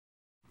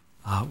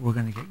We're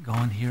going to get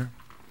going here,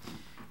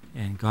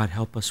 and God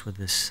help us with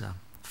this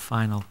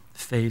final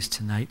phase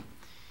tonight.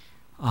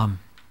 I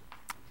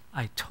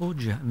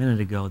told you a minute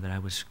ago that I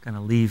was going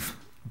to leave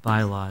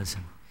bylaws,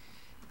 and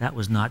that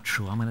was not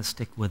true. I'm going to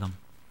stick with them,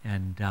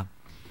 and I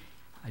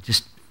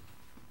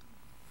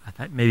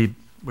thought maybe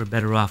we're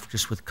better off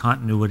just with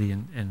continuity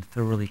and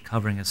thoroughly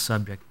covering a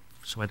subject,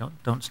 so I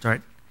don't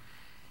start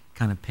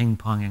kind of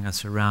ping-ponging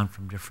us around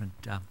from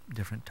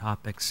different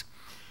topics.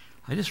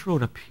 I just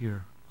wrote up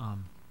here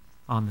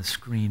on the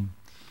screen,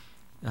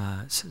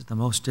 it says the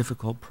most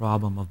difficult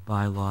problem of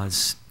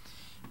bylaws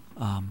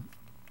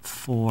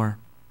for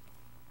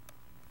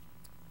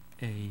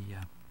a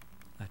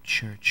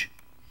church.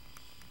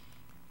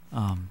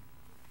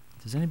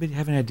 Does anybody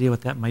have any idea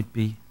what that might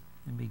be?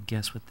 Anybody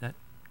guess what that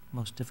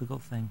most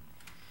difficult thing?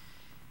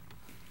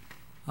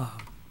 I'm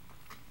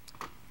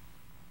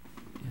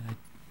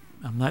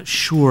not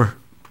sure.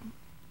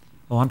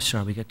 Oh, I'm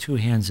sorry. We got two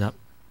hands up.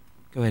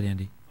 Go ahead,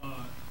 Andy. No, I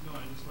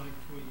just liked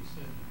what you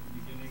said at the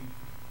beginning,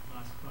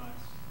 last class,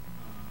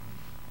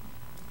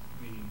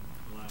 meaning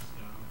the last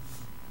hour.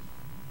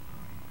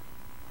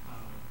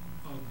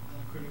 A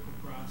critical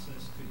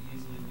process could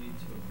easily lead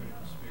to a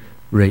critical spirit.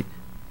 Right.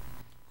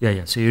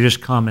 Yeah. So you're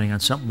just commenting on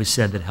something we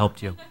said that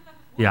helped you.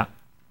 Yeah.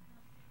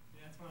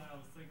 That's what I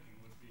was thinking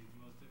would be the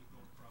most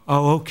difficult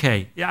problem. Oh,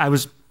 okay. Yeah,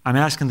 I'm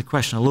asking the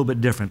question a little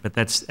bit different, but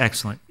that's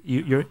excellent.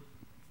 Your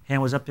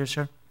hand was up there,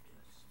 sir?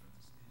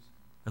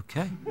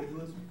 Okay.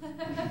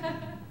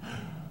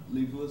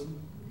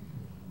 Legalism?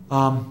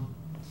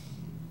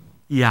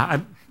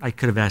 Yeah, I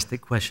could have asked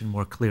that question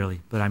more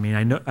clearly, but I mean,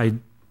 I know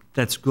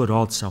that's good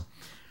also.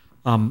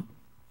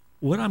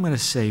 What I'm going to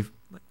say,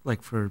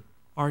 like for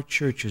our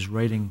churches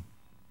writing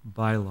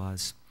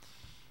bylaws,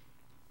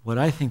 what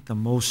I think the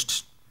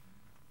most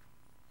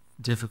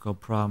difficult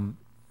problem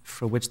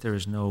for which there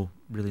is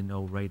really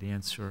no right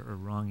answer or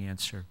wrong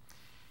answer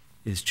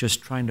is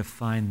just trying to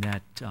find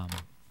that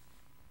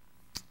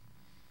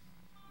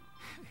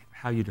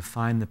how you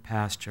define the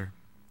pastor.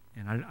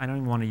 And I don't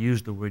even want to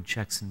use the word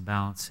checks and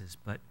balances,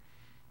 but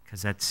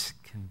because that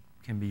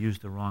can be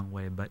used the wrong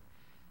way. But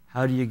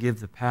how do you give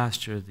the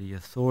pastor the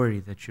authority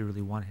that you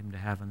really want him to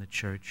have in the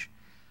church?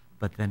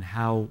 But then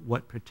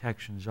what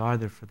protections are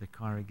there for the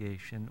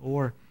congregation?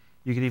 Or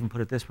you could even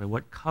put it this way: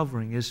 what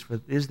covering is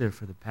there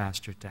for the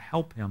pastor to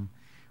help him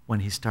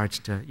when he starts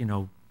to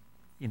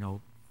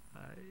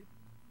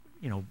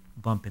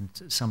bump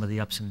into some of the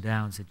ups and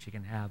downs that you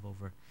can have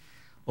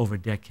over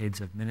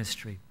decades of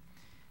ministry?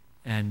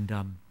 And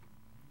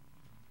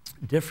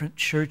different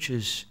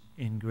churches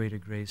in Greater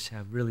Grace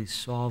have really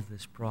solved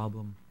this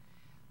problem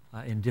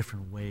in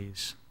different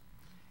ways.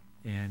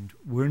 And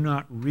we're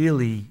not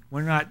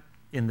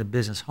in the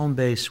business. Home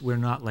base, we're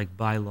not like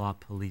bylaw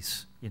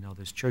police.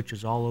 There's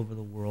churches all over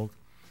the world.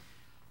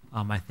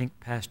 I think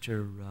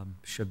Pastor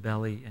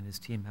Shabeli and his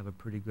team have a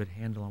pretty good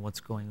handle on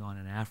what's going on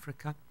in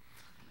Africa.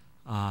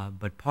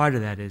 But part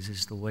of that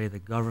is the way the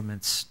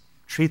governments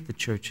treat the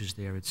churches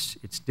there.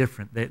 It's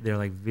different. They're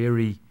like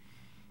very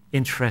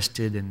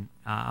interested in,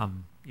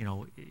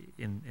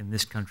 in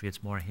this country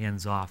it's more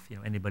hands off.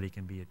 Anybody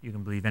can you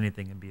can believe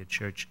anything and be a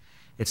church.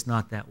 It's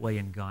not that way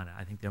in Ghana.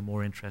 I think they're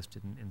more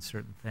interested in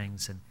certain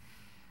things. And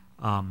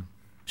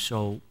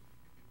so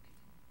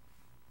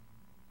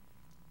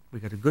we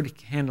got a good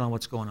handle on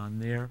what's going on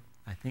there.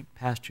 I think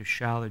Pastor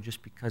Schaller,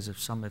 just because of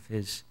some of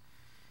his,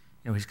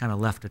 he's kind of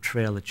left a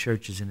trail of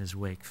churches in his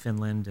wake,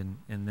 Finland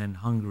and then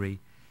Hungary.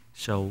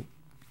 So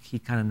he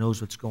kind of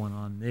knows what's going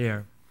on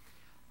there.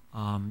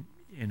 And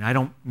I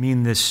don't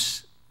mean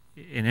this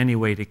in any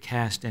way to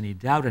cast any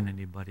doubt on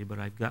anybody, but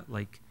I've got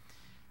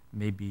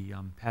maybe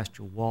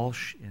Pastor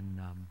Walsh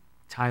in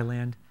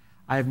Thailand.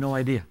 I have no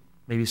idea.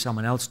 Maybe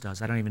someone else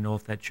does. I don't even know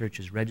if that church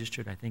is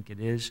registered. I think it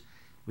is.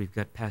 We've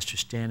got Pastor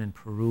Stan in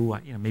Peru.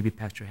 Maybe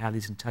Pastor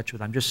Hadley's in touch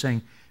with. I'm just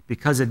saying,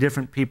 because of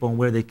different people and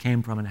where they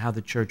came from and how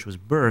the church was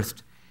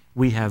birthed,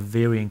 we have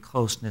varying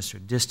closeness or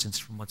distance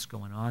from what's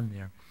going on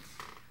there.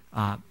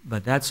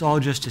 But that's all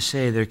just to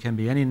say there can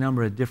be any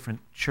number of different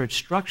church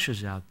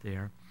structures out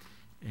there,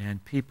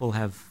 and people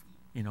have,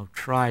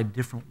 tried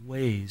different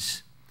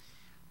ways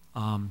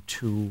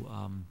to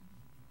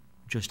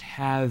just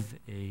have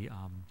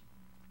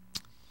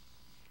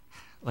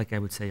like I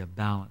would say, a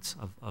balance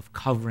of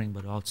covering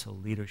but also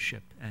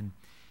leadership. And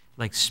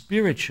like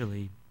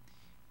spiritually,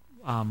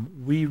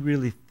 we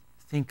really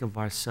think of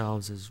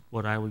ourselves as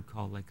what I would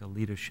call like a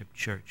leadership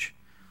church.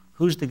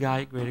 Who's the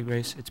guy at Greater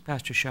Grace? It's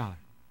Pastor Schaller.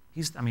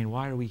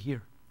 Why are we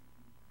here?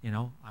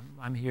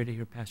 I'm here to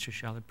hear Pastor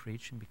Schaller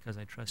preach, and because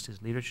I trust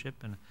his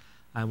leadership and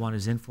I want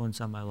his influence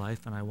on my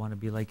life, and I want to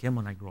be like him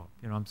when I grow up.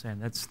 You know what I'm saying?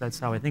 That's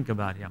how I think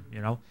about him.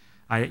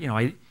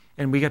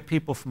 And we got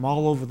people from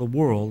all over the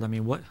world.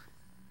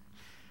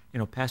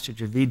 Pastor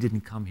Javid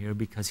didn't come here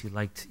because he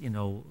liked,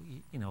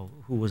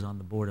 who was on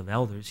the board of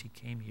elders. He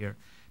came here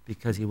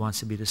because he wants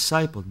to be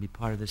discipled and be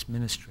part of this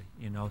ministry.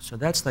 So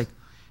that's like,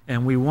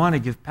 and we want to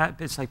give.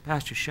 It's like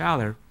Pastor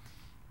Schaller.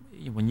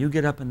 When you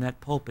get up in that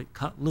pulpit,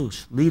 cut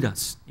loose, lead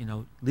us.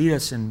 Lead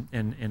us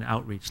in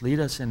outreach, lead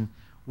us in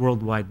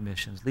worldwide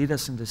missions, lead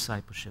us in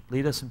discipleship,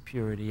 lead us in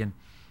purity, and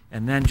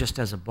then just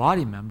as a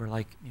body member,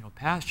 like,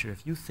 Pastor,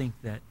 if you think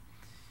that,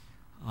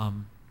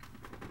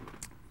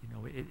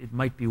 it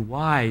might be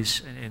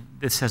wise, and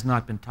this has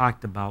not been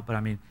talked about, but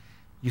I mean,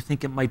 you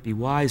think it might be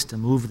wise to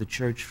move the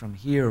church from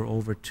here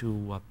over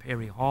to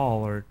Perry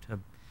Hall or to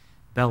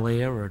Bel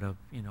Air or to,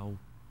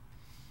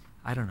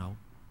 I don't know,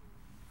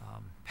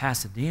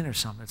 Pasadena or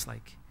something. It's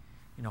like,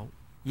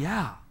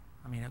 yeah.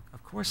 I mean,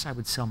 of course I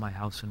would sell my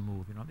house and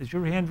move. Is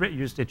your hand written?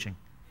 You're stitching.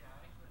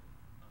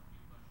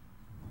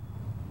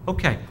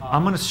 Okay,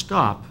 I'm going to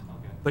stop,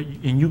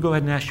 and you go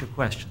ahead and ask your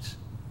questions.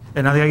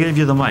 And I'll give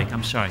you the mic.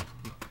 I'm sorry.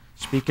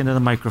 Speak into the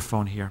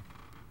microphone here.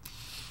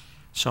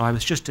 So I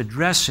was just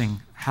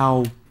addressing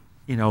how,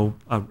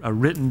 a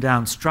written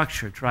down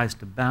structure tries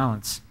to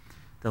balance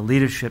the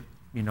leadership,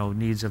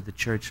 needs of the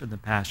church and the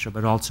pastor,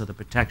 but also the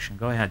protection.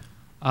 Go ahead.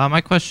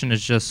 My question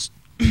is just,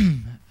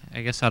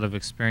 I guess out of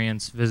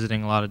experience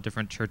visiting a lot of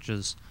different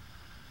churches,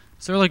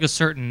 is there like a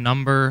certain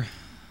number,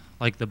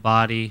 like the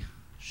body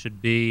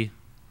should be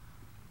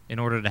in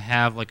order to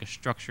have like a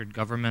structured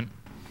government?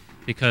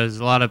 Because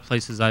a lot of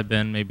places I've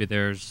been, maybe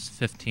there's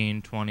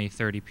 15, 20,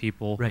 30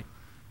 people. Right.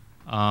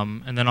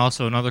 And then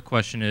also another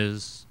question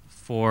is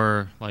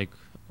for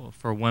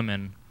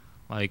women,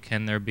 like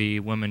can there be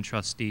women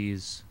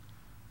trustees,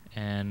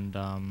 and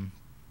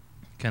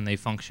can they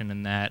function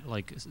in that?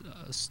 Like,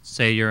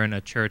 say you're in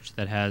a church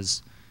that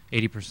has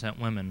 80%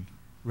 women.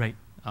 Right.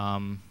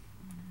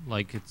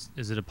 Like,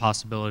 is it a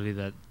possibility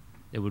that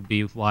it would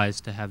be wise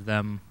to have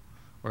them,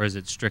 or is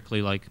it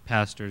strictly like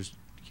pastors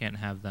can't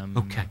have them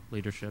in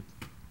leadership?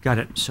 Got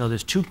it. So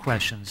there's two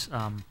questions.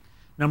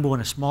 Number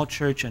one, a small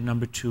church, and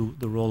number two,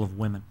 the role of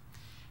women.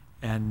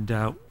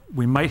 And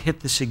we might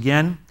hit this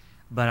again,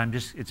 but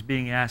it's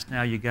being asked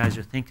now. You guys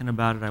are thinking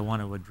about it. I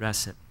want to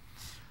address it.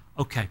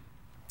 Okay.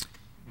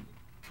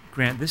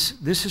 Grant,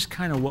 this is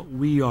kind of what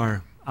we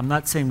are. I'm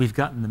not saying we've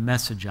gotten the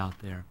message out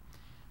there,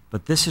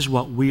 but this is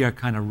what we are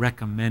kind of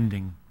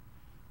recommending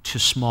to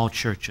small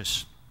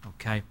churches,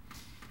 okay?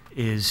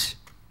 Is,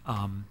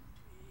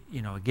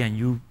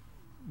 again,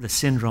 the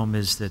syndrome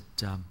is that,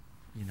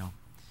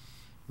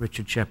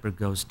 Richard Shepard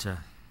goes to,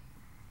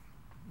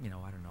 I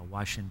don't know,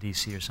 Washington,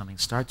 D.C. or something,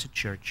 starts a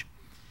church.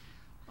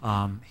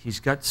 He's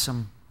got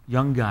some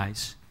young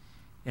guys,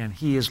 and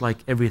he is like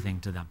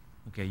everything to them.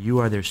 Okay, you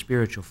are their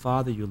spiritual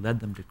father. You led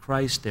them to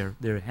Christ.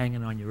 They're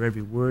hanging on your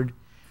every word.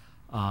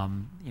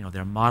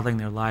 They're modeling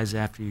their lives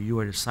after you. You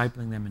are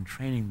discipling them and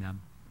training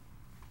them.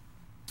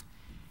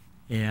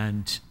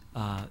 And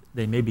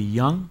they may be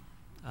young.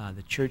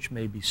 The church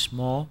may be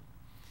small.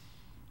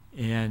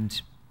 And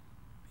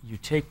you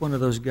take one of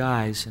those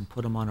guys and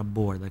put them on a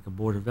board, like a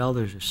board of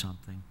elders or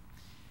something.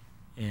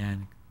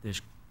 And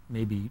there's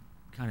maybe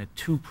kind of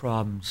two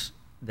problems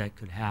that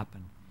could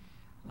happen.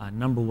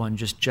 Number one,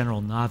 just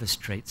general novice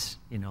traits.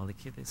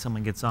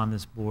 Someone gets on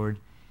this board,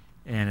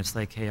 and it's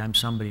like, hey, I'm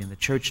somebody in the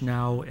church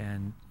now,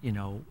 and,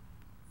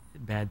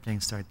 bad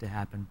things start to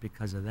happen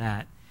because of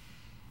that.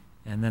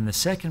 And then the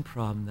second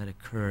problem that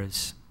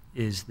occurs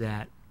is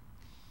that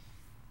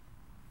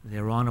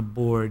they're on a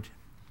board,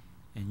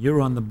 and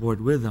you're on the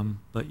board with them,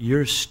 but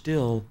you're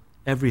still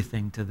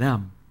everything to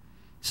them.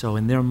 So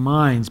in their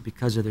minds,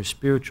 because of their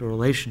spiritual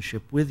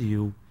relationship with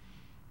you,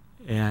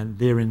 and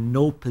they're in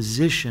no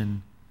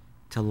position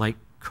to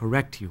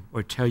correct you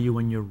or tell you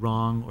when you're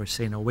wrong or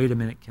say, no, wait a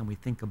minute, can we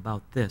think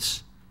about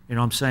this? You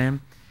know what I'm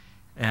saying?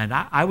 And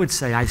I would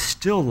say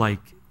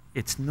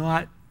it's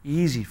not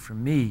easy for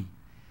me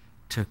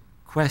to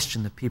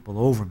question the people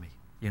over me.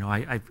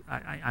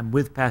 I'm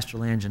with Pastor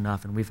Lange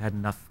enough, and we've had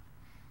enough,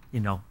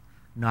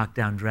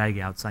 knockdown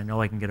drag-outs. I know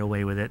I can get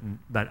away with it,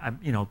 but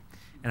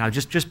and I'll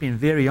just being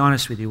very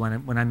honest with you,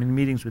 when I'm in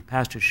meetings with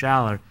Pastor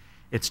Schaller,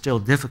 it's still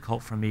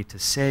difficult for me to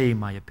say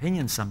my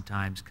opinion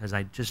sometimes because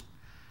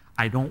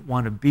I don't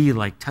want to be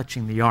like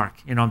touching the ark.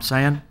 You know what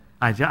I'm saying?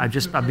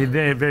 I'll be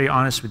very, very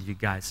honest with you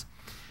guys.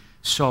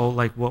 So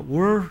what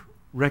we're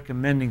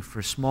recommending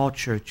for small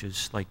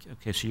churches,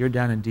 okay, so you're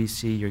down in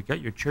D.C., you've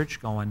got your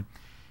church going,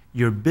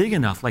 you're big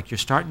enough, you're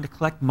starting to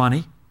collect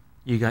money,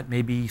 you got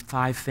maybe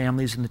 5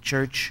 families in the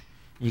church,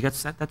 you got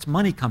that's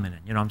money coming in.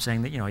 You know what I'm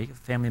saying? That, you got a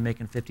family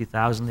making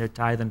 $50,000, they're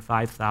tithing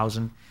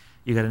 $5,000,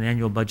 you got an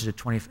annual budget of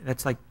 20,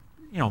 that's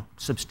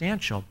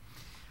substantial.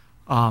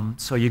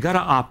 So you got to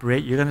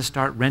operate. You're going to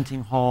start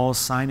renting halls,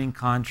 signing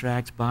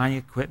contracts, buying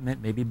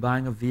equipment, maybe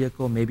buying a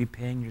vehicle, maybe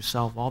paying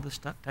yourself, all this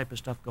type of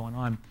stuff going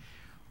on.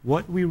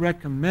 What we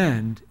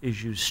recommend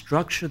is you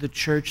structure the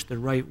church the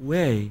right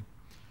way,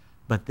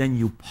 but then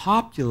you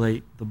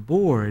populate the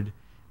board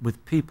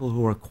with people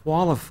who are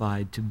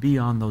qualified to be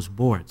on those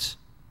boards,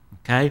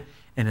 okay?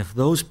 And if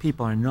those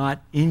people are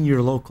not in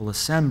your local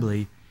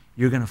assembly,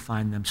 you're going to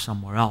find them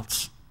somewhere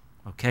else,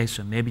 okay?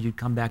 So maybe you'd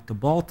come back to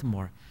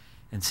Baltimore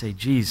and say,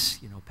 geez,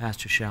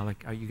 Pastor Schaller,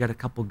 you got a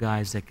couple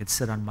guys that could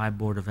sit on my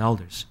board of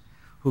elders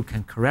who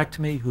can correct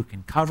me, who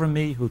can cover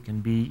me, who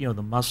can be,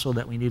 the muscle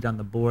that we need on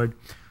the board.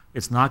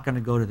 It's not going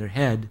to go to their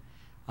head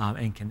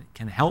and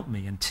can help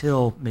me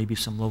until maybe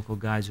some local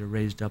guys are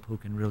raised up who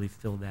can really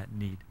fill that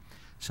need.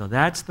 So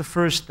that's the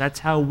first, that's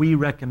how we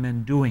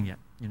recommend doing it,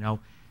 you know.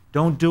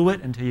 Don't do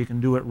it until you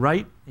can do it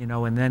right, you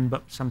know, and then,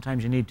 but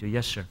sometimes you need to.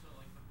 Yes, sir. So,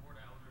 like the board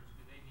elders,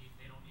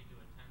 they don't need to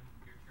attend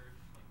your church?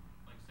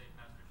 Like say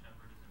Pastor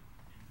Shepard is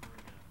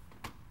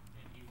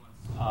in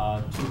Georgia,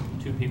 and he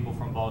wants two people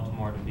from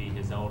Baltimore to be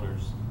his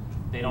elders.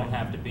 They don't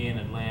have to be in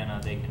Atlanta,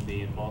 they can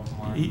be in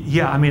Baltimore.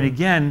 Yeah, I mean,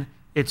 again,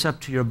 it's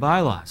up to your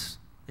bylaws.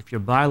 If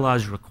your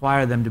bylaws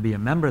require them to be a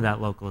member of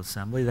that local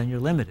assembly, then you're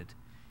limited.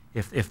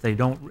 If they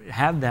don't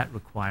have that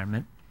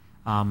requirement,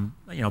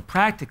 you know,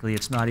 practically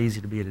it's not easy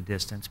to be at a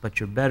distance, but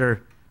you're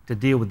better to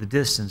deal with the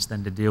distance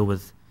than to deal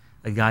with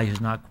a guy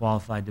who's not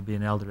qualified to be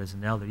an elder as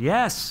an elder.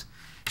 Yes,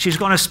 she's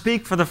going to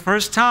speak for the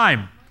first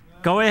time.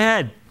 Go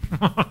ahead.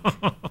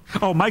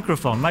 Oh,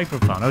 microphone,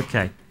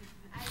 okay.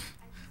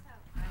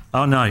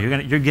 Oh no,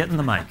 you're getting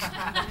the mic.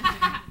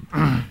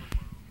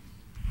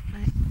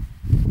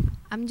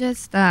 I'm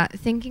just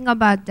thinking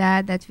about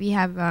that we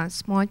have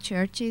small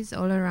churches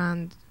all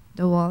around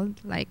the world.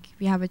 Like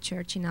we have a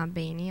church in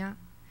Albania,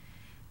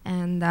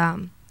 and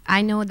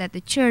I know that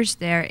the church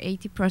there,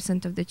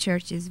 80% of the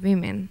church is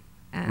women,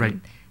 and Right.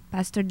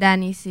 Pastor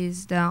Dennis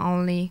is the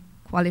only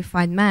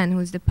qualified man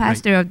who's the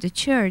pastor of the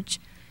church,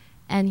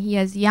 and he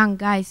has young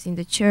guys in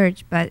the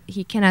church, but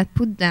he cannot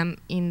put them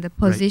in the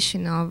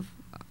position of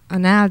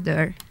an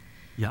elder.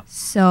 Yeah.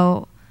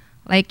 So,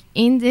 like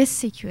in this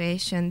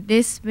situation,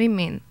 these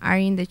women are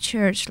in the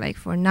church like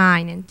for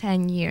 9 and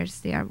 10 years.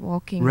 They are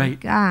walking Right.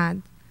 with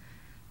God.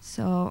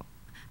 So,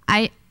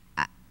 I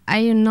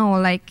you know,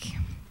 like,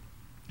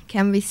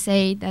 can we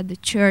say that the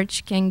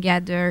church can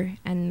gather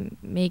and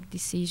make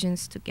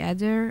decisions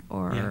together,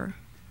 or? Yeah.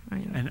 I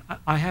don't know. And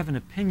I have an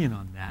opinion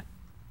on that.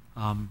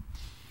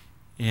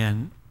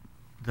 And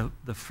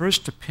the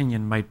first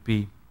opinion might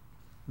be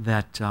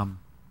that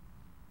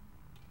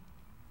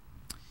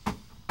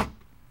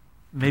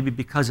maybe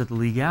because of the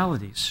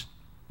legalities,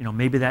 you know,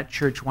 maybe that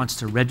church wants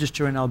to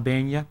register in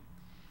Albania,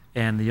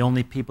 and the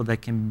only people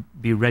that can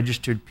be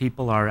registered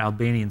people are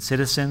Albanian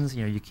citizens.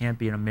 You know, you can't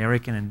be an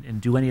American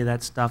and do any of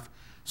that stuff.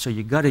 So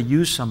you got to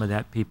use some of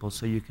that people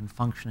so you can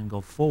function and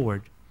go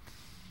forward.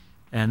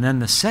 And then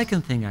the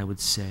second thing I would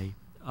say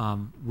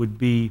would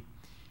be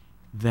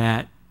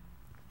that,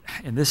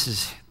 and this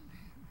is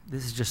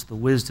just the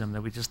wisdom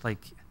that we just like,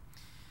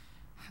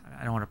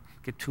 I don't want to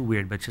get too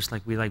weird, but just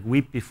like we like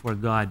weep before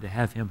God to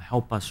have him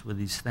help us with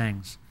these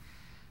things.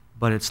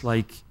 But it's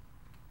like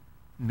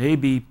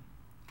maybe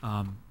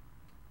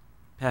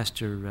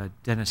Pastor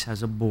Dennis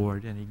has a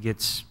board and he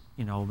gets,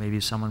 you know, maybe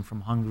someone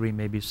from Hungary,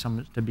 maybe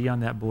someone to be on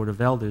that board of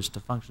elders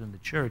to function in the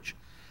church.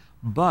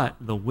 But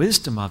the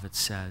wisdom of it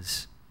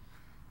says,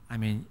 I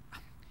mean,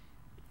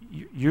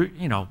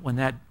 you know, when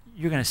that,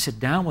 you're going to sit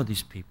down with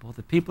these people,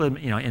 the people,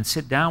 you know, and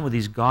sit down with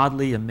these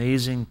godly,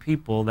 amazing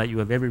people that you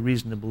have every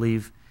reason to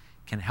believe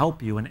can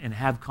help you and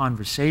have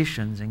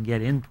conversations and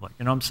get input.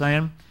 You know what I'm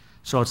saying?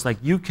 So it's like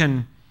you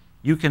can,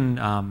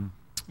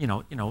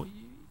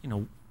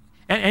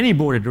 any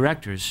board of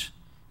directors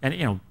and,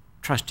 you know,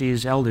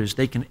 trustees, elders,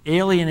 they can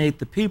alienate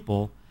the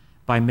people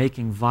by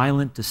making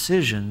violent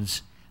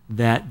decisions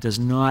that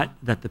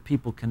the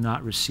people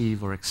cannot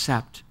receive or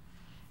accept.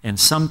 And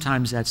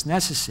sometimes that's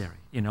necessary.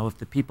 You know, if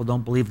the people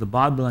don't believe the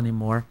Bible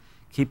anymore,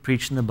 keep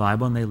preaching the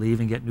Bible and they leave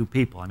and get new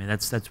people. I mean,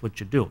 that's what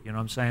you do. You know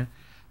what I'm saying?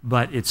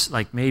 But it's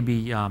like maybe,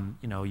 you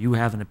know, you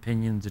have an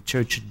opinion, the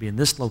church should be in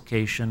this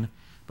location,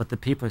 but the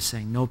people are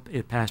saying, no,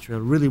 Pastor,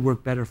 it'll really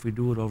work better if we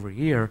do it over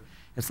here.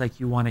 It's like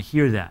you want to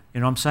hear that.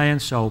 You know what I'm saying?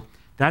 So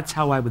that's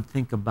how I would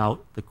think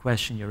about the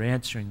question you're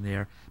answering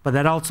there. But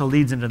that also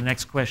leads into the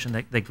next question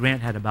that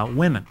Grant had about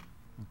women.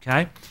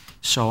 Okay?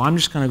 So I'm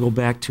just going to go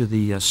back to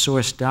the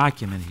source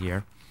document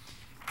here.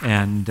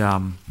 And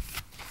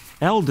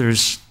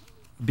elders,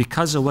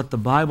 because of what the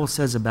Bible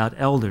says about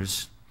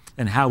elders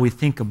and how we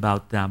think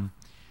about them,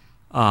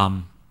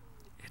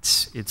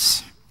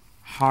 it's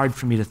hard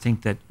for me to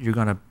think that you're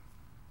going to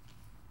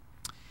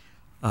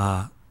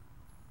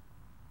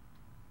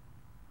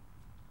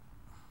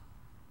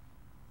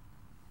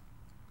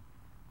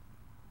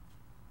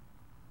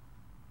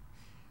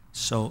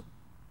so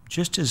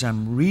just as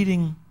I'm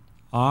reading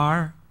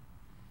our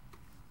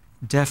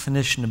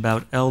definition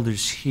about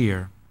elders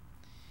here,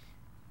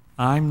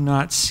 I'm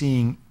not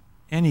seeing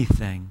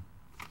anything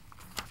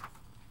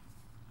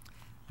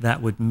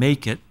that would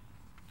make it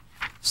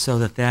so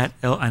that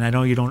and I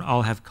know you don't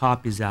all have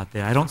copies out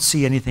there. I don't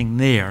see anything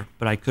there,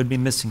 but I could be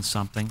missing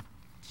something.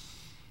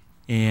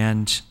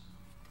 And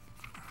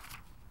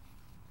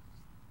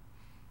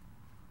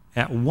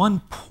at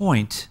one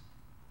point,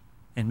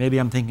 and maybe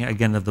I'm thinking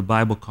again of the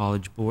Bible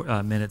College board,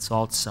 minutes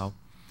also,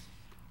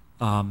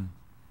 I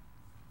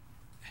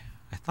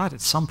thought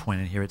at some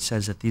point in here it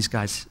says that these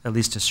guys, at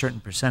least a certain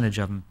percentage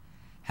of them,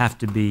 have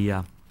to be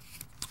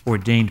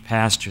ordained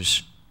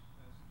pastors.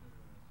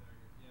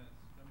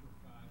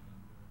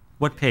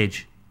 What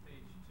page? Page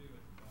 2 at the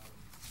bottom.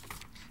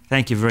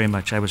 Thank you very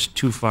much. I was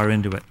too far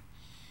into it.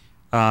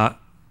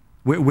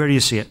 Where do you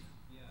see it?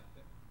 Yeah,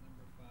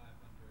 number 5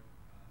 under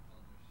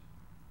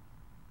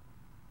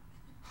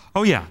elders.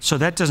 Oh, yeah. So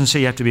that doesn't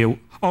say you have to be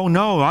Oh,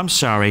 no, I'm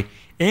sorry.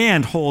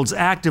 And holds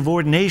active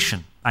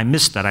ordination. I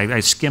missed that. I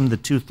skimmed the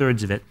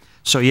 2/3 of it.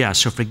 So, yeah,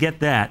 so forget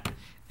that.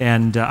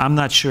 And I'm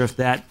not sure if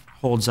that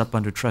holds up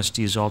under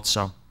trustees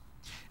also.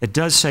 It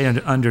does say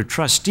under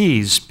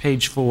trustees,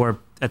 page 4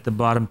 at the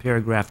bottom,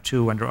 paragraph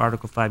 2, under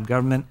Article 5,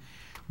 government,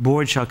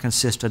 board shall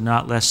consist of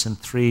not less than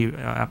 3,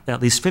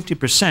 at least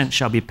 50%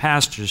 shall be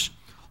pastors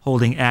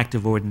holding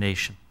active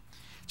ordination.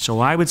 So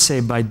I would say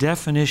by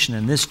definition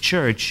in this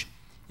church,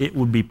 it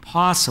would be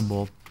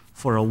possible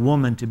for a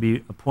woman to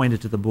be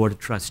appointed to the board of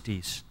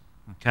trustees,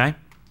 okay?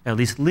 At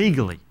least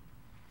legally.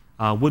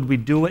 Would we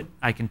do it?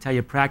 I can tell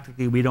you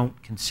practically we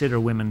don't consider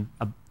women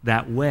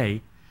that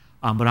way,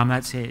 but I'm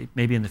not saying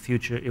maybe in the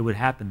future it would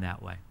happen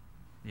that way,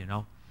 you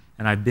know?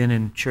 And I've been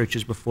in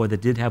churches before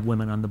that did have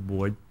women on the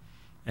board,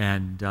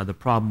 and the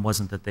problem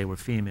wasn't that they were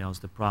females.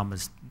 The problem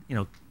is, you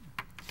know,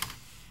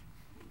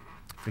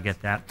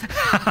 forget that.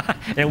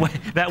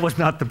 That was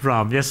not the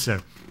problem. Yes,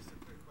 sir.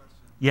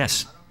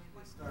 Yes.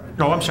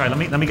 Oh, I'm sorry.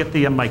 Let me get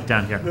the mic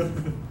down here.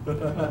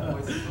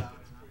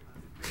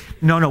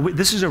 No,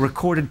 this is a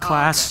recorded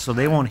class, so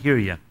they won't hear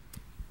you.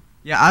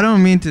 Yeah, I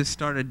don't mean to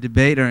start a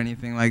debate or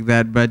anything like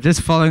that, but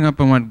just following up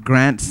on what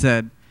Grant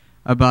said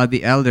about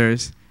the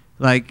elders,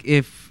 like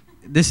if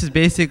this is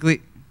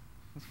basically,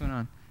 what's going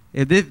on?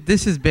 If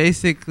this is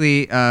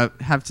basically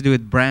have to do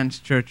with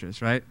branch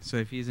churches, right? So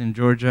if he's in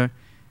Georgia,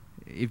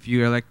 if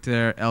you elect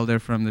an elder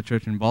from the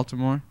church in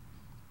Baltimore,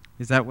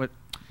 is that what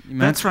you meant?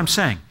 That's what I'm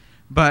saying.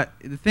 But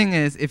the thing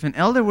is, if an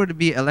elder were to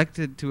be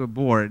elected to a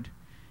board,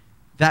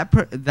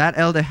 that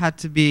elder had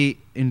to be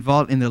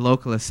involved in the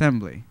local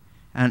assembly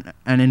and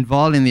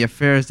involved in the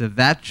affairs of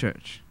that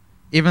church,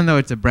 even though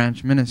it's a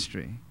branch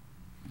ministry.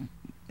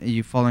 Are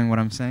you following what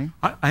I'm saying?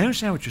 I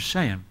understand what you're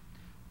saying.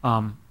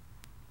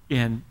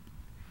 And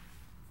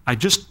I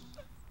just,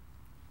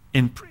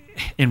 in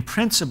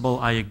principle,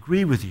 I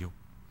agree with you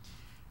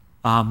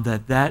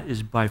that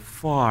is by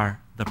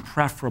far the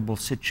preferable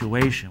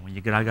situation when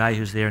you get a guy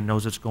who's there and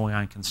knows what's going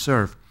on and can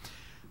serve.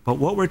 But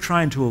what we're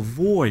trying to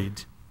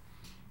avoid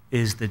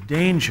is the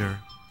danger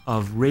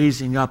of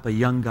raising up a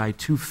young guy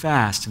too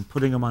fast and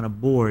putting him on a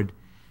board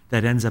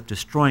that ends up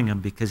destroying him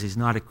because he's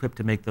not equipped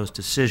to make those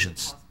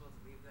decisions.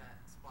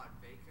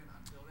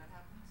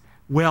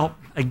 Well,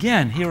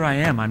 again, here I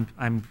am.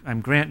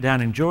 I'm Grant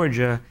down in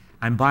Georgia.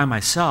 I'm by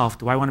myself.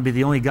 Do I want to be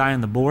the only guy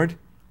on the board?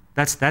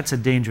 That's a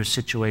dangerous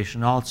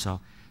situation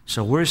also.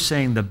 So we're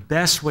saying the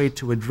best way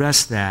to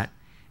address that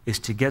is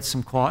to get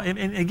some quality.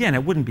 And again,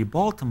 it wouldn't be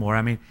Baltimore.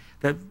 I mean,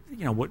 that,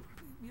 you know,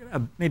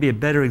 maybe a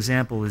better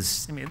example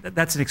is, I mean,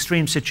 that's an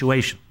extreme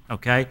situation,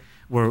 okay?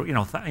 We're, you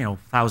know,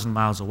 1,000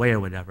 miles away or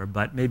whatever.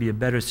 But maybe a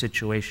better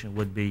situation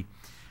would be,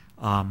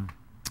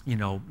 you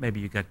know, maybe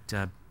you got,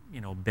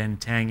 you know, Ben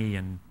Tangy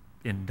and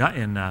in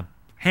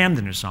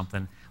Hamden or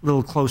something, a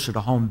little closer to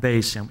home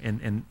base,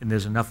 and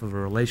there's enough of a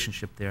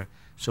relationship there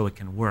so it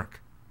can work,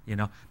 you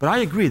know. But I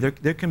agree,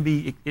 there can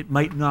be, it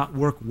might not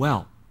work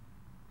well.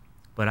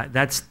 But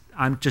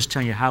I'm just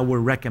telling you how we're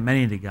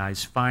recommending to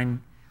guys.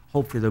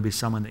 Hopefully there'll be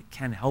someone that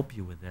can help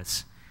you with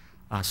this,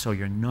 so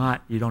you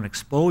don't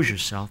expose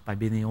yourself by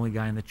being the only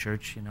guy in the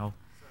church, you know.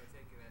 So I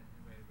take it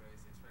that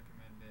it's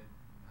recommended.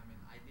 I mean,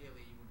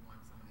 ideally you would want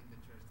someone in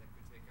the church that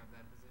could take up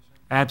that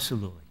position.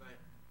 Absolutely.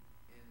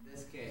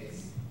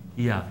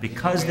 Yeah,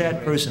 because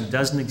that person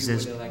doesn't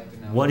exist,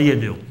 what do you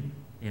do?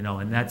 You know,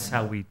 and that's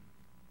how we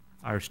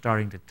are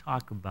starting to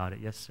talk about it.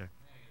 Yes, sir.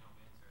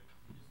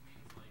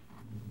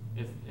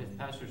 If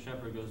Pastor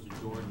Shepard goes to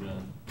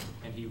Georgia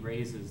and he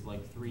raises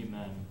like 3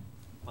 men,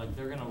 like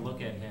they're gonna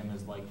look at him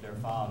as like their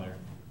father.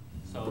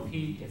 So if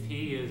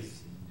he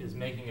is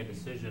making a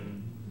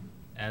decision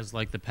as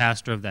like the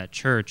pastor of that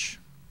church,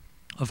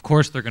 of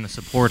course they're gonna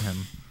support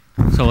him.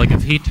 So like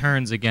if he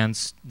turns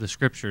against the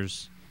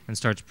scriptures and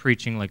starts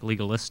preaching like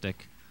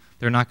legalistic,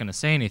 they're not going to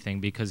say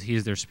anything because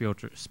he's their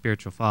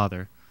spiritual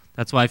father.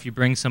 That's why if you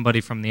bring somebody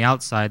from the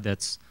outside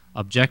that's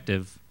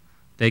objective,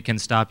 they can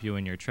stop you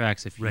in your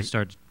tracks if you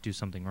start to do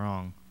something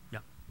wrong. Yeah.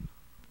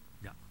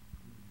 Yeah.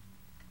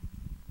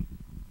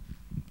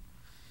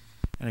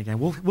 And again,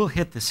 we'll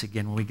hit this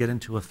again when we get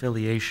into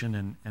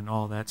affiliation and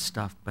all that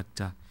stuff, but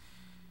yeah.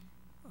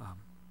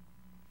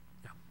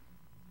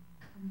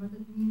 But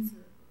it means,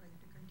 like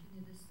to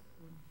continue this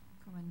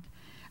comment,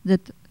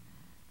 that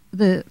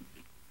the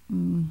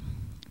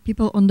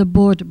people on the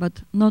board,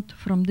 but not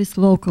from this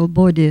local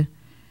body,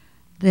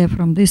 they're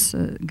from this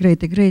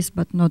Greater Grace,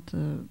 but not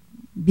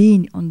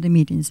being on the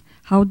meetings.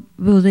 How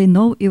will they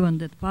know even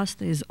that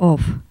pastor is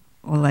off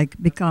or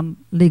like become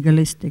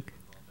legalistic?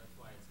 That's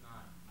why it's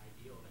not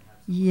ideal to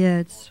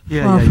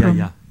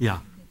have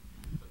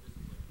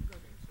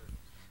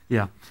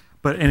Yeah.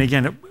 But and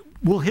again,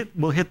 we'll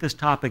hit this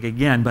topic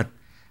again. But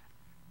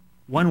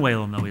one way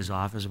they'll know he's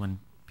off is when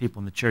people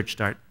in the church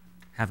start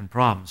having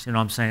problems, you know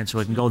what I'm saying? So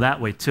it can go that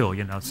way too,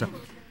 you know. So,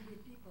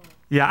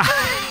 yeah.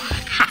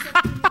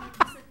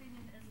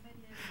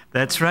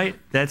 That's right.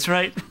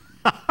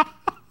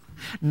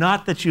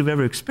 Not that you've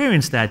ever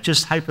experienced that,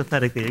 just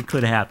hypothetically it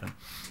could happen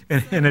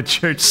in a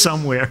church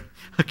somewhere.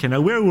 Okay,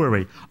 now where were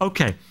we?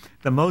 Okay,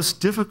 the most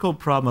difficult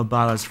problem of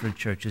bylaws for a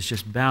church is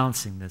just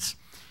balancing this.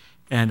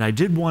 And I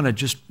did want to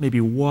just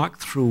maybe walk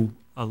through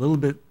a little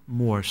bit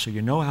more so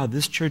you know how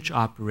this church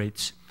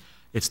operates.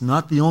 It's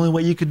not the only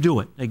way you could do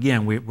it.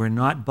 Again, we're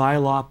not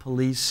bylaw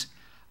police,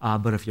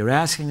 but if you're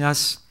asking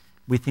us,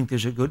 we think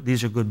these are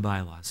good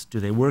bylaws. Do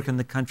they work in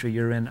the country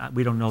you're in?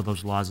 We don't know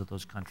those laws of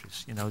those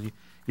countries. You know,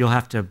 you'll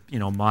have to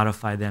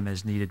modify them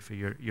as needed for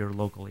your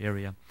local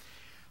area.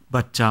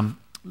 But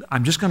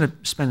I'm just going to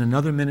spend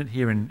another minute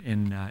here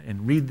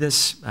and read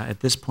this. At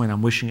this point,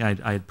 I'm wishing I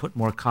had put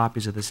more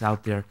copies of this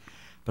out there,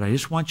 but I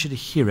just want you to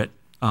hear it.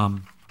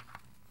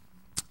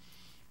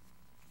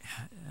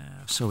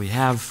 So we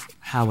have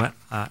how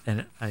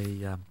an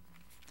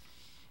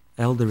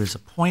elder is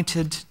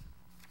appointed.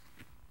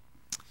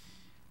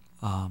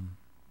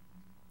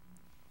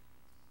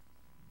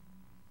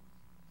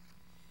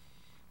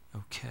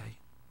 Okay.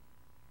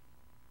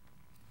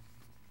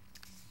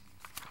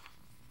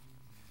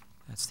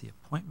 That's the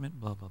appointment,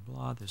 blah, blah,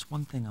 blah. There's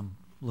one thing I'm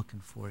looking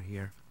for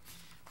here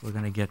we're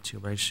going to get to,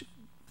 but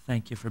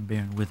thank you for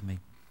bearing with me.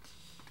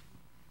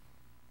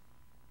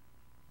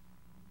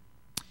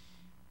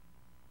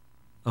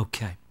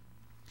 Okay.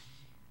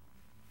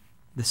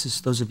 This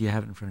is, those of you who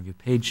have it in front of you,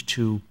 page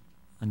 2,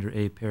 under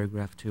A,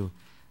 paragraph 2.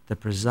 The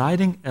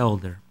presiding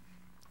elder,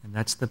 and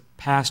that's the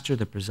pastor,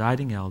 the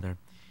presiding elder,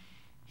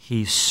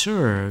 he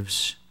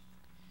serves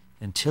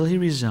until he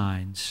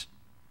resigns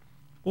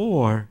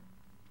or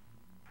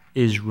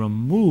is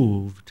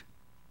removed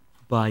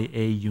by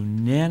a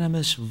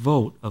unanimous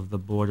vote of the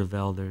Board of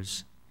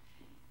Elders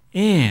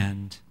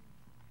and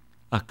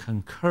a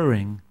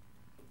concurring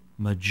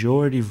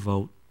majority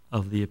vote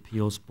of the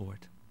Appeals Board.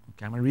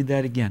 Okay, I'm going to read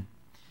that again.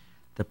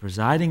 The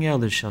presiding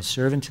elder shall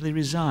serve until he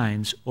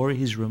resigns or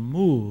he's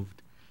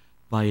removed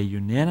by a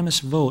unanimous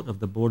vote of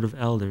the Board of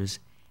Elders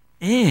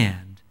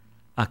and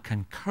a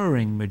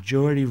concurring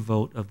majority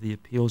vote of the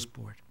Appeals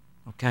Board.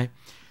 Okay?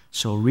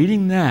 So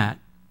reading that,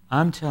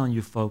 I'm telling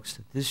you folks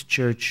that this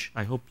church,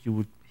 I hope you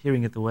were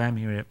hearing it the way I'm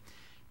hearing it,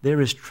 there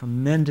is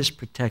tremendous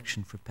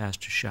protection for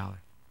Pastor Schaller.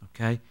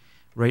 Okay?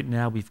 Right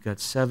now we've got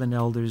 7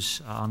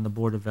 elders on the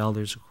Board of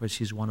Elders. Of course,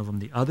 he's one of them.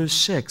 The other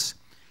 6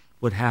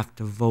 would have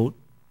to vote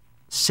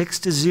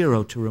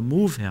 6-0 to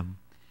remove him.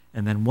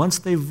 And then once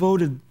they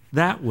voted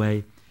that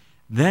way,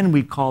 then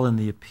we call in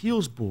the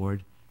Appeals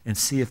Board and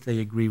see if they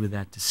agree with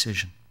that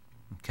decision.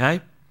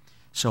 Okay?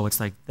 So it's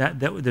like that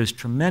there's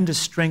tremendous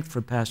strength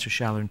for Pastor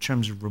Schaller in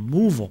terms of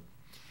removal.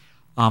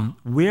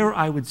 Where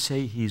I would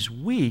say he's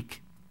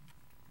weak,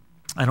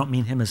 I don't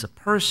mean him as a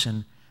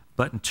person,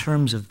 but in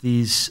terms of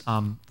these,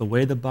 the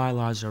way the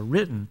bylaws are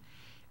written,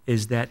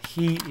 is that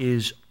he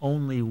is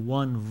only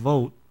one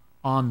vote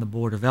on the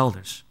Board of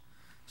Elders.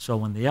 So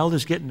when the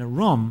elders get in a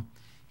room,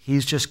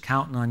 he's just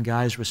counting on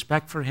guys'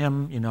 respect for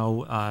him,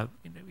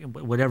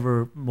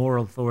 whatever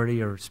moral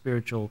authority or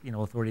spiritual,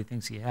 authority he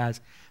thinks he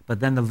has. But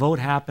then the vote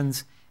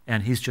happens,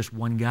 and he's just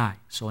one guy.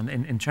 So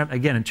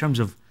in terms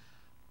of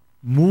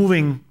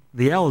moving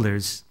the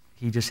elders,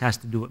 he just has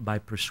to do it by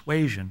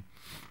persuasion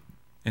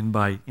and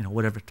by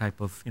whatever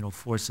type of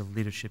force of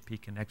leadership he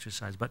can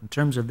exercise. But in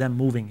terms of them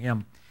moving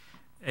him,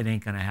 it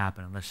ain't going to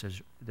happen unless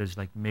there's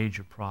like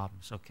major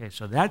problems. Okay,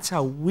 so that's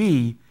how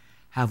we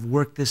have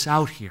worked this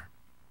out here.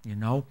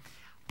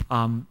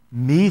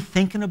 Me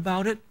thinking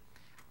about it,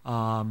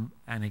 and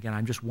again,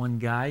 I'm just one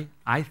guy,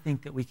 I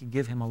think that we could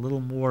give him a little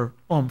more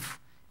oomph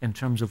in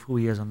terms of who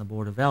he is on the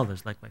Board of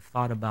Elders. Like I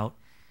thought about,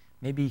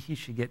 maybe he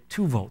should get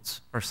 2 votes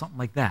or something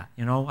like that.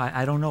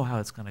 I don't know how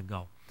it's going to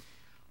go.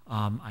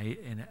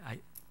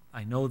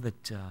 I know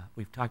that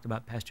we've talked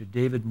about Pastor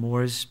David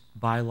Moore's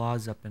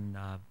bylaws up in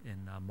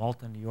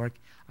Malta, New York.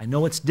 I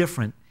know it's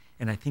different,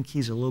 and I think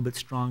he's a little bit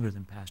stronger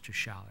than Pastor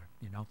Schaller.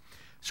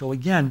 So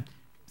again,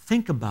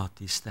 think about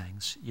these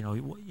things.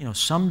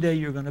 Someday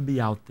you're going to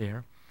be out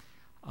there.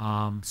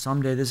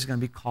 Someday this is going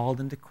to be called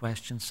into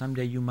question.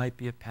 Someday you might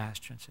be a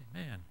pastor and say,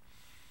 "Man,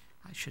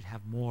 I should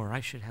have more.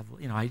 I should have."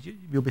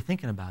 You'll be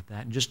thinking about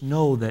that, and just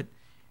know that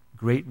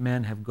great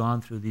men have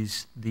gone through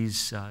these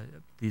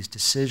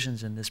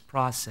decisions and this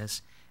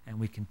process,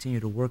 and we continue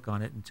to work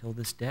on it until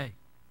this day.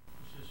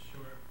 Just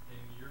short,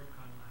 in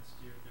Eurocon last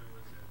year,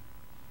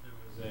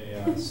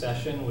 there was a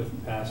session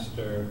with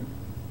Pastor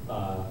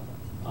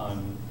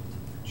on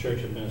church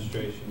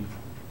administration,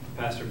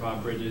 Pastor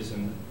Bob Bridges,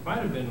 and it might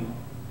have been,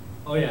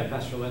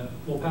 Pastor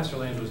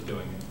Lange was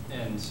doing it.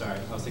 And sorry,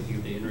 I was thinking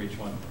of the InReach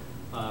one.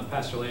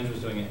 Pastor Lange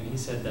was doing it, and he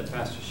said that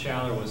Pastor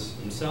Schaller was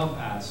himself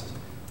asked,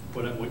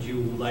 would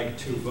you like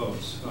 2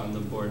 votes on the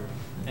board?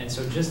 And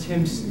so just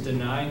him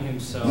denying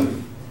himself,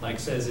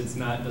 says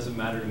doesn't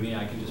matter to me,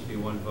 I can just be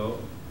 1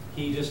 vote.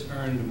 He just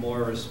earned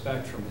more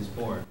respect from his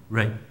board.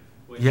 Right.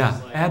 Which Yeah,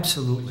 is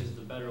absolutely. Which is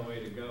the better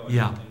way to go,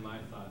 Yeah. in my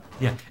thought.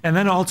 Yeah, and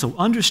then also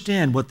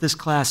understand what this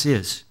class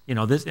is.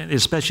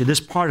 Especially this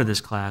part of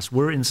this class,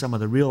 we're in some of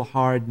the real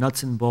hard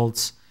nuts and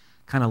bolts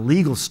kind of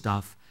legal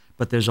stuff,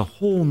 but there's a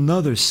whole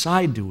nother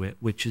side to it,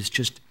 which is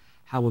just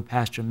how a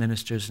pastor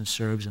ministers and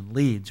serves and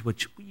leads,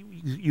 which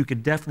you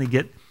could definitely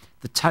get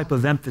the type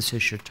of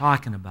emphasis you're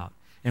talking about.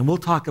 And we'll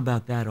talk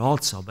about that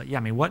also. But yeah,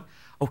 I mean,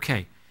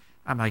 okay,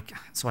 I'm like,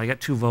 so I got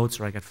 2 votes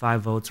or I got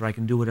 5 votes or I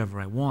can do whatever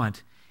I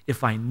want.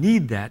 If I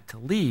need that to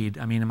lead,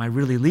 I mean, am I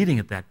really leading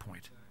at that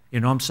point? You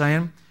know what I'm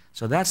saying?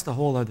 So that's the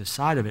whole other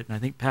side of it. And I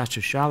think Pastor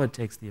Schaller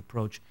takes the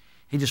approach,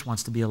 he just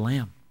wants to be a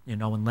lamb, you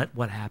know, and let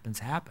what happens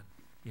happen,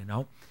 you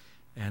know.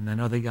 And then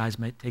other guys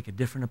might take a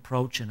different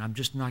approach, and I'm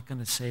just not going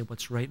to say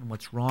what's right and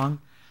what's wrong.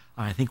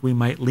 I think we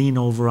might lean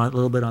over a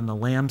little bit on the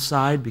lamb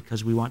side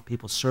because we want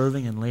people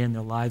serving and laying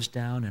their lives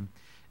down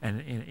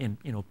and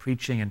you know,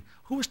 preaching. And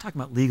who was talking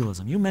about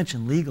legalism? You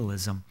mentioned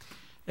legalism.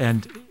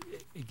 And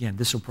again,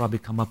 this will probably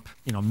come up,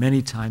 you know,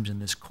 many times in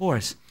this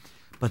course.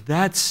 But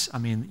that's, I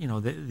mean, you know,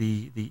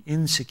 the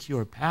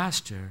insecure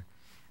pastor,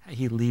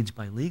 he leads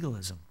by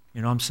legalism.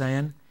 You know what I'm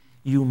saying?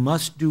 You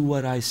must do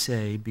what I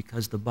say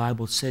because the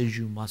Bible says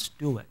you must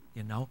do it,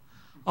 you know?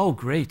 Oh,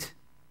 great.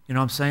 You know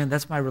what I'm saying?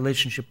 That's my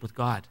relationship with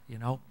God, you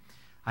know?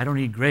 I don't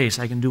need grace.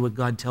 I can do what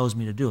God tells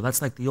me to do.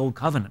 That's like the old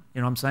covenant,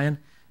 you know what I'm saying?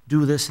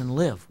 Do this and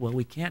live. Well,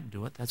 we can't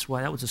do it. That's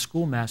why that was a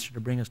schoolmaster to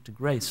bring us to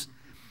grace.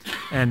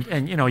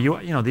 And you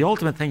know, the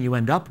ultimate thing you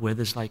end up with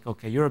is like,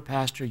 okay, you're a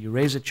pastor, you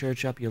raise a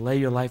church up, you lay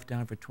your life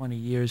down for 20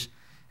 years,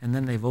 and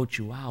then they vote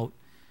you out.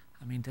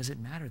 I mean, does it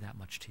matter that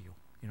much to you?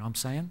 You know what I'm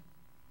saying?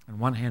 On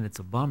one hand, it's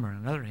a bummer.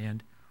 On the other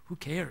hand, who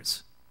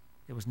cares?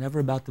 It was never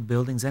about the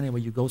buildings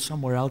anyway. You go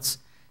somewhere else,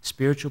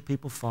 spiritual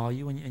people follow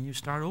you, and you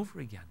start over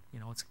again. You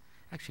know, it's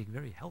actually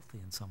very healthy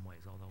in some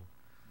ways, although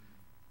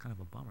kind of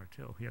a bummer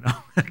too, you know?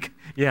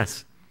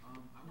 Yes? I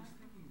was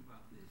thinking about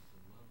this, the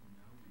Love and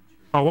Melody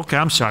Church. Oh, okay,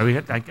 I'm sorry.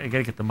 I got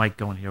to get the mic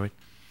going here.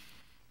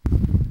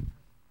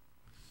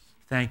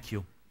 Thank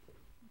you.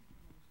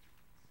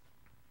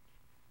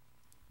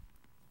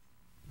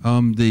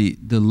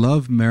 The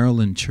Love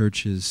Maryland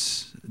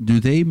churches, do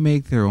they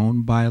make their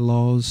own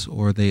bylaws,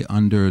 or are they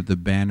under the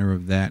banner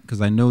of that?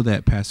 Because I know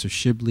that Pastor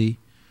Shibley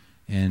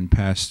and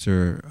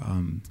Pastor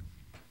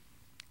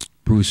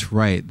Bruce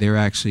Wright, they're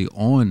actually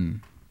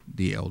on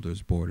the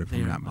elders board, if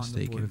I'm not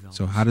mistaken.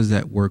 So how does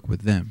that work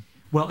with them?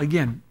 Well,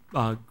 again,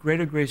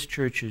 Greater Grace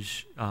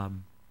churches, are,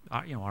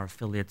 you know, our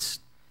affiliates,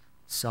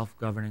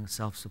 self-governing,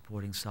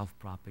 self-supporting,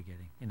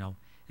 self-propagating. You know,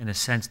 in a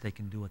sense, they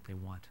can do what they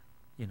want.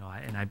 You know,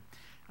 I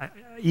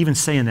even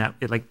saying that,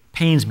 it like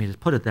pains me to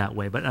put it that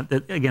way. But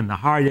again, the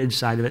hard edge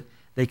side of it,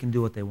 they can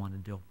do what they want to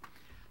do.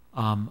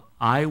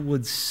 I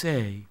would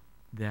say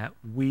that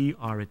we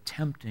are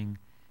attempting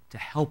to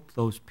help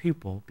those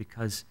people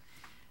because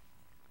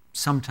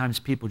sometimes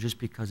people, just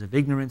because of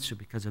ignorance or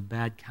because of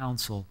bad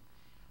counsel,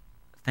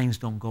 things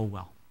don't go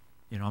well.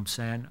 You know what I'm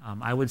saying?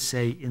 I would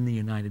say in the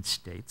United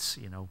States,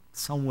 you know,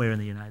 somewhere in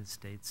the United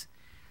States,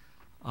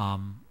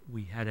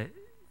 we had a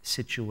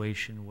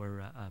situation where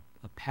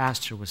a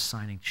pastor was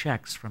signing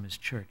checks from his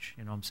church.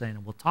 You know what I'm saying?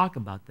 And we'll talk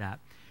about that.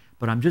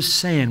 But I'm just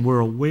saying we're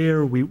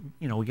aware, you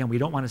know, again, we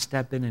don't want to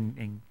step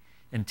in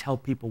and tell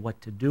people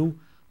what to do.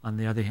 On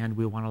the other hand,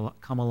 we want to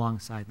come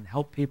alongside and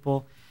help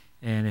people.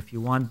 And if you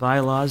want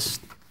bylaws,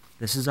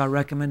 this is our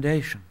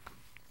recommendation.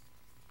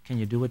 Can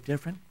you do it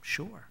different?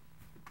 Sure.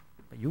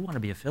 But you want to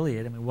be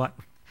affiliated. I mean, what?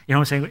 You know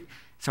what I'm saying?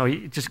 So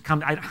it just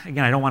comes,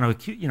 again, I don't want to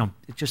accuse, you know,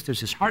 it just,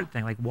 there's this heart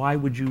thing. Like, why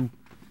would you,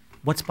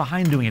 what's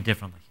behind doing it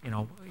differently? You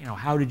know,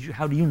 how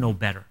do you know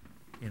better?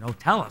 You know,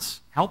 tell us,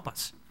 help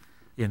us,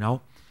 you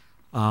know?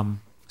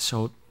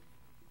 So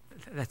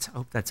I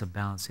hope that's a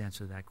balanced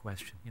answer to that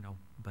question, you know.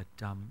 But,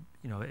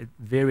 you know, at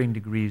varying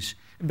degrees.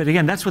 But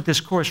again, that's what this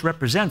course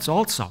represents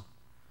also.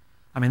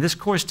 I mean, this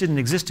course didn't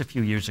exist a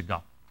few years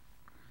ago.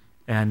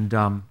 And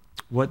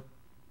what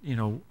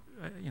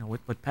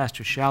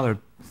Pastor Schaller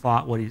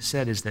thought, what he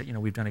said is that, you know,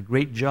 we've done a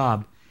great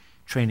job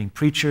training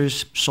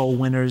preachers, soul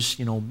winners,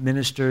 you know,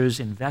 ministers,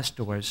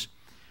 investors,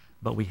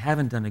 but we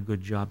haven't done a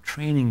good job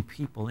training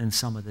people in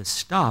some of this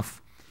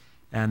stuff.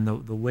 And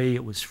the way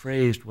it was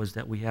phrased was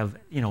that we have,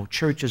 you know,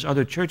 churches,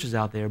 other churches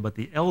out there, but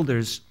the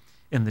elders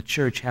in the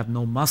church have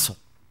no muscle.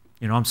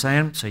 You know what I'm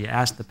saying? So you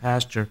ask the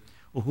pastor,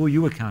 well, who are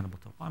you accountable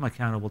to? Well, I'm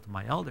accountable to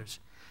my elders.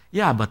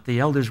 Yeah, but the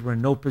elders were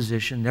in no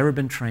position, never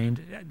been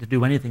trained to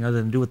do anything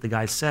other than do what the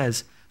guy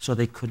says, so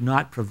they could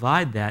not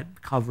provide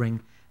that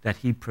covering that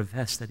he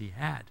professed that he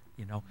had,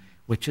 you know,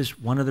 which is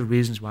one of the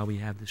reasons why we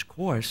have this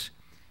course,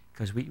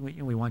 because we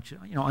want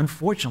you know,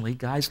 unfortunately,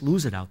 guys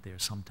lose it out there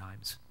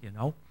sometimes, you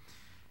know,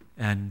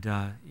 and,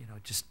 you know,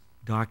 just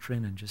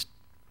doctrine and just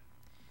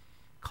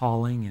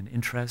calling and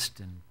interest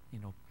and, you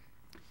know,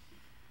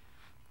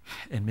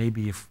 and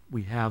maybe if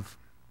we have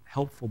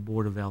helpful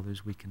board of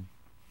elders, we can,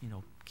 you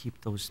know,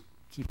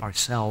 keep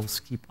ourselves,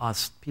 keep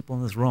us, people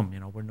in this room, you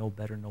know, we're no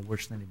better, no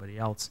worse than anybody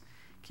else,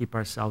 keep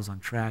ourselves on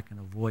track and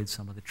avoid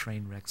some of the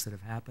train wrecks that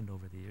have happened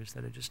over the years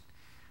that are just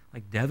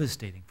like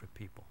devastating for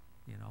people,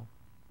 you know,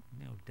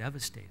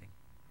 devastating.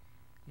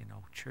 You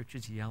know,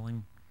 churches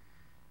yelling,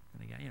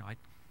 and again, you know,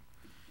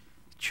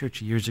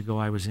 church years ago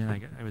I was in, I'll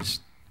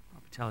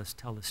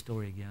tell this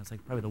story again. It's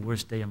like probably the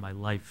worst day of my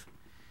life.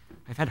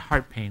 I've had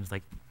heart pains,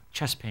 like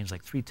chest pains,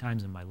 like 3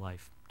 times in my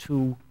life.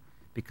 2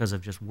 because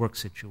of just work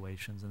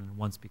situations, and then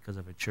once because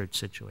of a church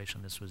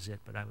situation. This was it.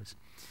 But I was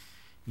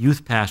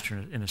youth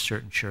pastor in a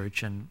certain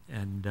church, and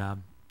I'll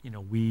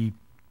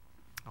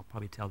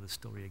probably tell this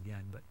story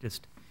again, but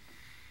just,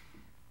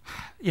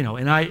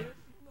 and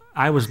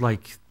I was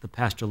like the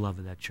pastor love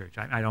of that church.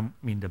 I don't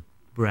mean to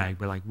brag,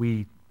 but like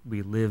we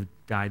lived,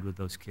 died with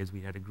those kids.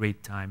 We had a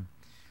great time.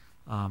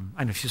 I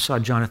know if you saw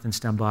Jonathan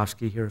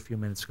Stambovsky here a few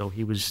minutes ago,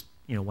 he was,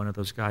 one of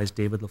those guys,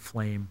 David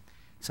LaFlame,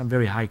 some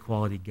very high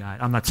quality guy.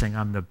 I'm not saying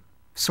I'm the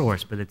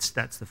source, but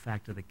that's the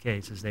fact of the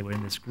case, is they were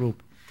in this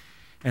group.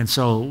 And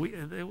so,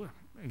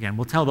 again,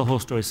 we'll tell the whole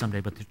story someday,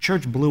 but the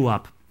church blew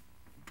up.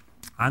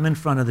 I'm in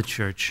front of the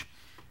church.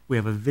 We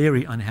have a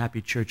very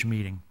unhappy church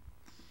meeting.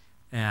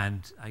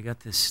 And I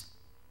got this,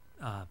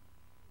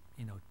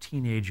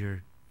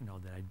 teenager,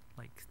 that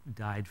I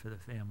died for the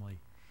family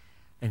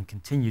and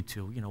continued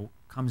to,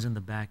 comes in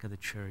the back of the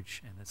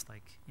church, and it's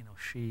like,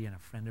 she and a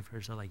friend of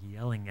hers are like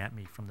yelling at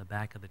me from the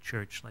back of the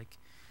church, like,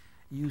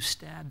 you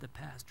stabbed the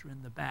pastor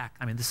in the back.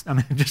 I'm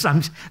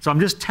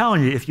just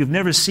telling you, if you've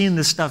never seen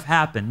this stuff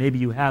happen, maybe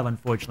you have,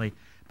 unfortunately,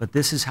 but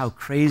this is how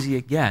crazy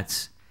it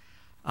gets,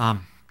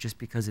 just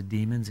because of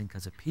demons and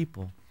because of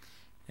people.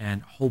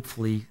 And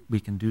hopefully we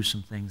can do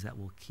some things that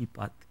will keep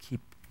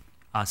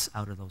us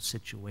out of those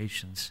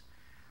situations.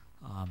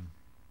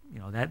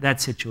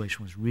 That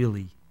situation was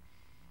really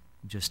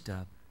just,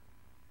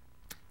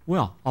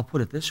 I'll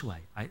put it this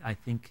way. I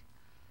think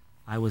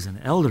I was an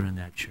elder in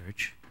that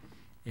church,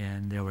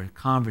 and there were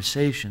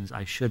conversations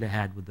I should have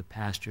had with the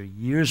pastor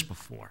years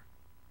before,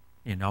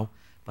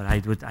 but I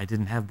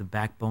didn't have the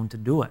backbone to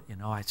do it.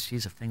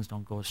 Geez, if things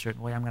don't go a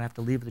certain way, I'm going to have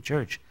to leave the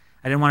church.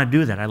 I didn't want to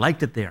do that. I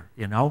liked it there,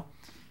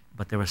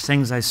 But there were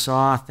things I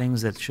saw,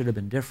 things that should have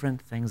been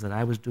different, things that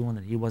I was doing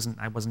that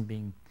I wasn't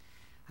being,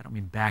 I don't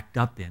mean backed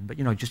up in, but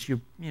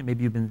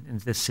maybe you've been in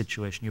this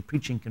situation. You're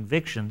preaching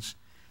convictions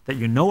that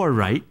are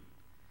right,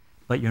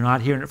 but you're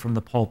not hearing it from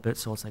the pulpit,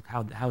 so it's like,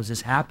 how is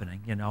this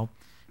happening,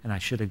 And I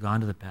should have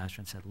gone to the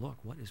pastor and said, look,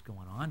 what is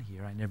going on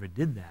here? I never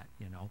did that,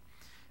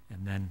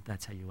 And then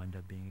that's how you end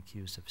up being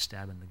accused of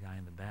stabbing the guy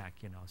in the back,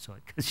 so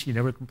because you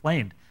never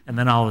complained. And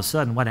then all of a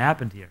sudden, what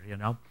happened here,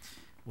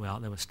 Well,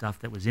 there was stuff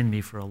that was in me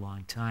for a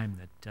long time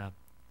that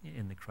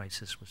in the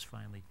crisis was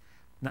finally,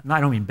 I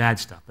don't mean bad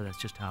stuff, but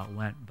that's just how it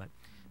went. But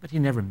he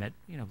never met,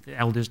 the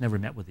elders never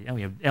met with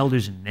we have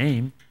elders in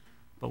name,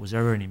 but was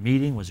there ever any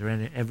meeting? Was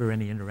there ever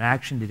any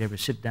interaction? Did he ever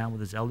sit down with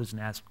his elders and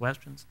ask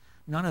questions?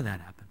 None of that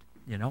happened,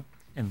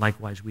 And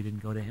likewise, we didn't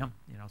go to him,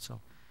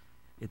 so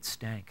it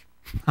stank.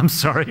 I'm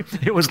sorry.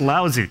 It was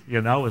lousy,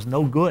 it was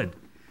no good.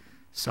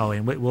 So,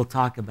 and we'll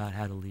talk about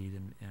how to lead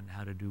and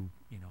how to do,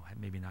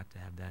 maybe not to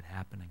have that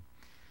happening.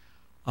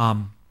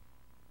 I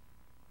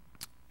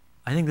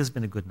think this has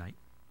been a good night.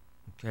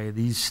 Okay,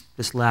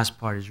 this last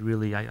part is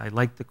really, I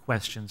like the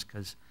questions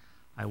because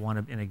I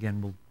want to, and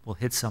again, we'll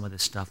hit some of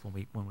this stuff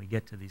when we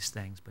get to these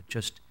things, but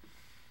just,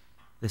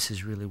 this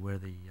is really where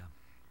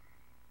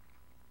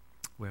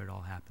where it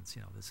all happens.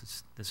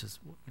 This is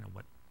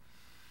what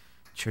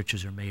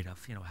churches are made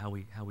of, how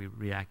we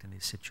react in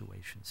these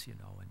situations,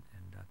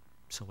 and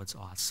so it's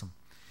awesome.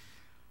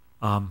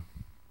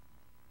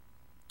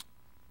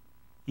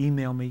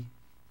 Email me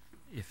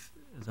if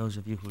those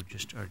of you who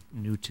just are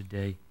new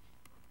today.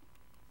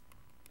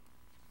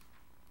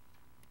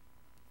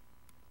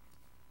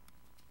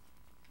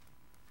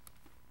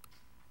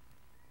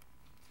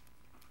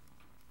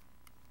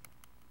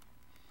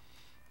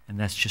 And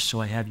that's just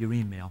so I have your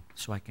email,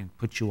 so I can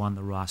put you on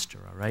the roster,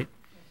 all right?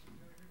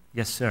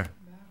 Yes, sir.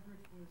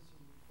 Maverick was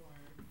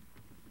required,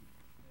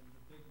 and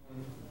the big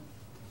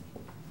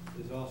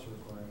one is also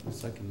required. The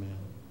Second Man.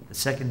 The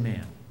Second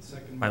Man The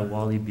second by one.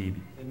 Wally Beebe.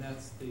 And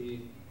that's the,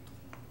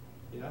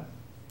 yeah?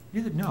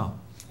 You didn't know.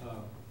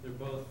 They're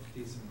both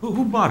decent.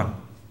 Who bought them?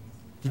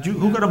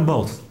 Who got them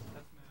both?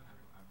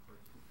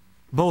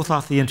 Both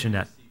off the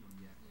internet.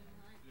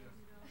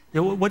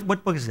 Yeah,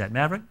 what book is that,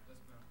 Maverick?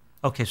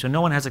 Okay, so no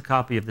one has a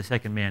copy of The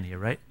Second Man here,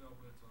 right? No,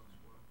 but it's on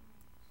its way.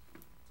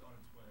 It's on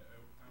its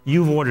way.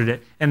 You've ordered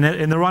it, and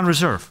they're on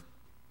reserve.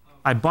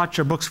 I bought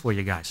your books for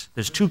you guys.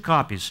 There's 2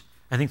 copies.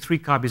 I think 3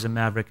 copies of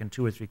Maverick and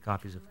 2 or 3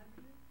 copies of...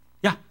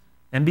 Yeah,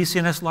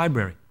 NBCNS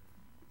Library.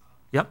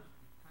 Yep.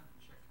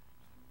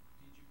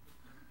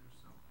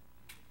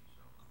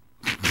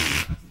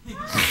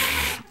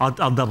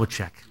 I'll double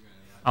check.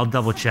 I'll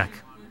double check.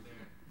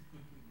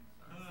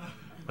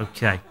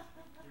 Okay.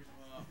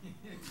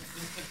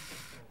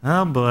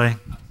 Oh boy.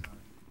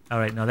 All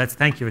right. No,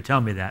 thank you for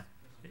telling me that.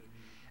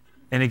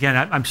 And again,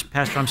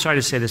 Pastor, I'm sorry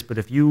to say this, but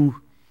if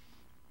you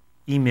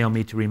email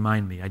me to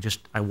remind me,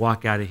 I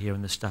walk out of here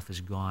and this stuff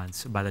is gone.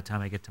 So by the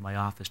time I get to my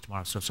office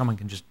tomorrow, so if someone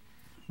can just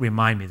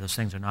remind me, those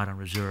things are not on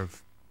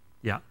reserve.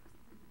 Yeah.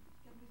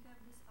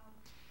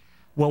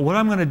 Well, what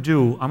I'm going to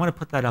do, I'm going to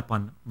put that up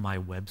on my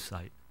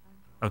website.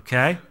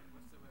 Okay?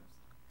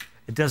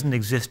 It doesn't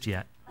exist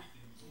yet.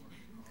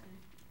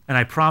 And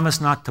I promise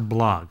not to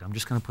blog. I'm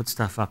just going to put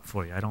stuff up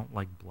for you. I don't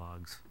like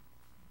blogs.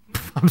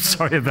 I'm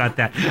sorry about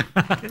that.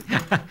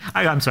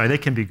 I'm sorry, they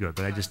can be good,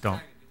 but I just don't.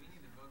 Do we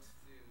need the books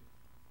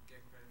to get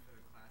credit for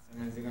the class? I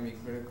mean, is it going to be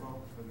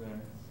critical for the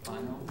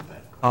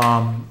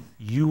final?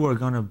 You are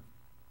going to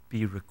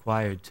be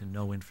required to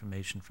know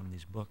information from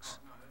these books.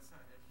 No, that's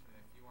not interesting.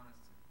 If you want us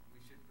to, we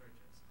should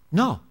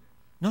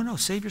purchase. No,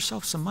 save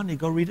yourself some money,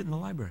 go read it in the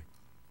library.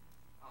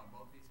 Oh,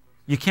 both these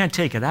books? You can't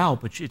take it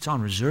out, but it's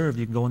on reserve.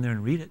 You can go in there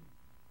and read it.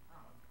 Oh,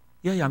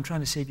 okay. Yeah, I'm trying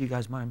to save you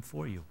guys money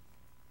for you,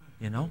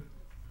 you know?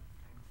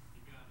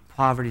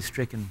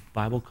 Poverty-stricken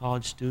Bible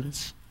college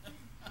students,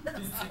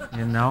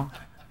 you know?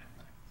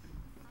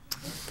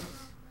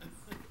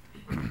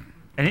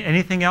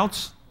 Anything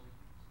else?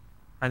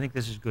 I think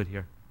this is good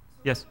here.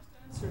 Yes?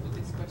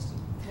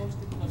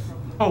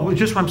 Oh, well,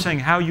 just what I'm saying,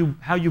 how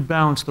you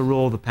balance the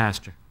role of the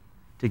pastor,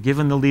 to give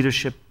him the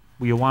leadership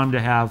you want him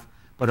to have,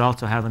 but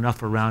also have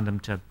enough around him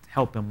to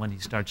help him when he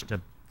starts to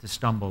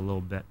stumble a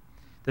little bit.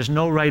 There's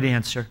no right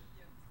answer,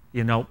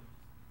 you know.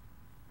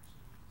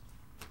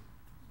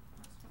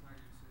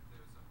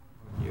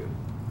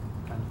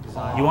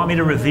 You want me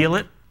to reveal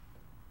it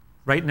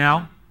right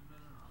now?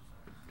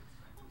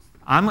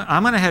 I'm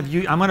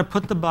going to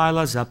put the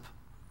bylaws up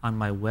on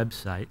my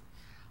website.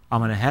 I'm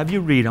going to have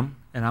you read them,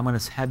 and I'm going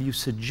to have you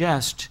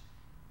suggest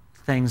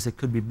things that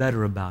could be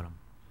better about them.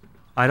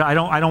 I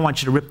don't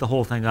want you to rip the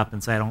whole thing up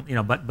and say I don't, you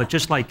know, but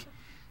just like,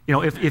 you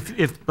know,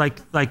 if like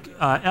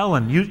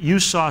Ellen, you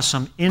saw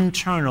some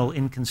internal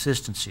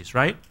inconsistencies,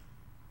 right?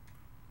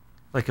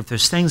 Like if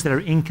there's things that are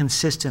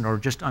inconsistent or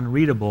just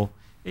unreadable,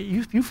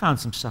 you found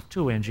some stuff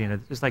too, Angina.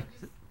 It's like,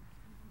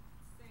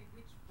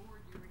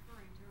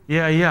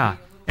 yeah.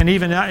 And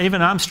even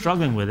I'm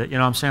struggling with it. You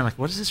know, I'm saying like,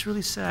 what does this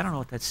really say? I don't know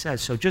what that says.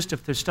 So just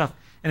if there's stuff,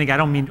 and again,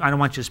 I don't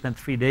want you to spend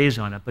 3 days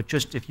on it, but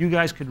just if you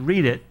guys could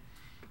read it,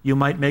 you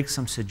might make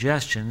some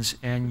suggestions,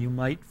 and you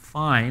might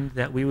find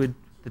that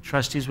the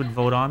trustees would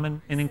vote on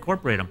them and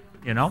incorporate them.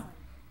 You know,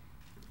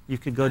 you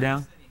could go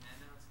down.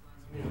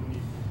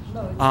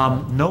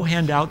 No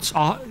handouts.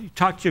 I'll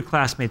talk to your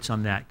classmates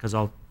on that because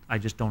I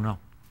just don't know.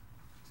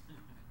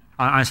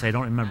 Honestly, I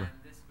don't remember.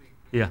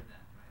 Yeah.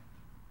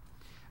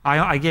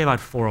 I gave out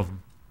 4 of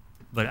them,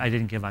 but I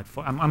didn't give out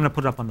 4. I'm going to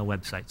put it up on the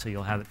website, so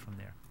you'll have it from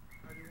there.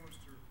 How do you want us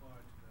to reply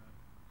to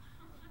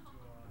that?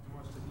 Do you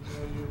want us to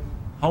email you?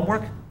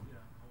 Homework? Yeah,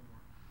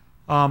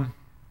 homework.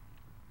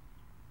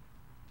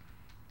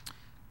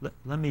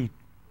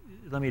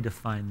 Let me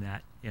define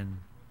that in.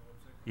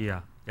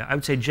 Yeah. I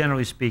would say,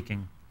 generally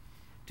speaking,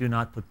 do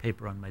not put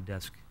paper on my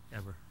desk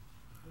ever.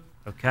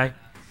 Okay.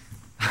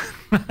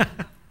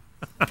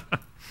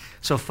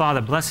 So, Father,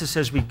 bless us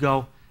as we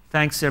go.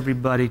 Thanks,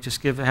 everybody.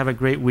 Just have a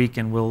great week,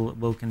 and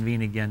we'll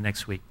convene again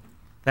next week.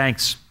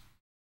 Thanks.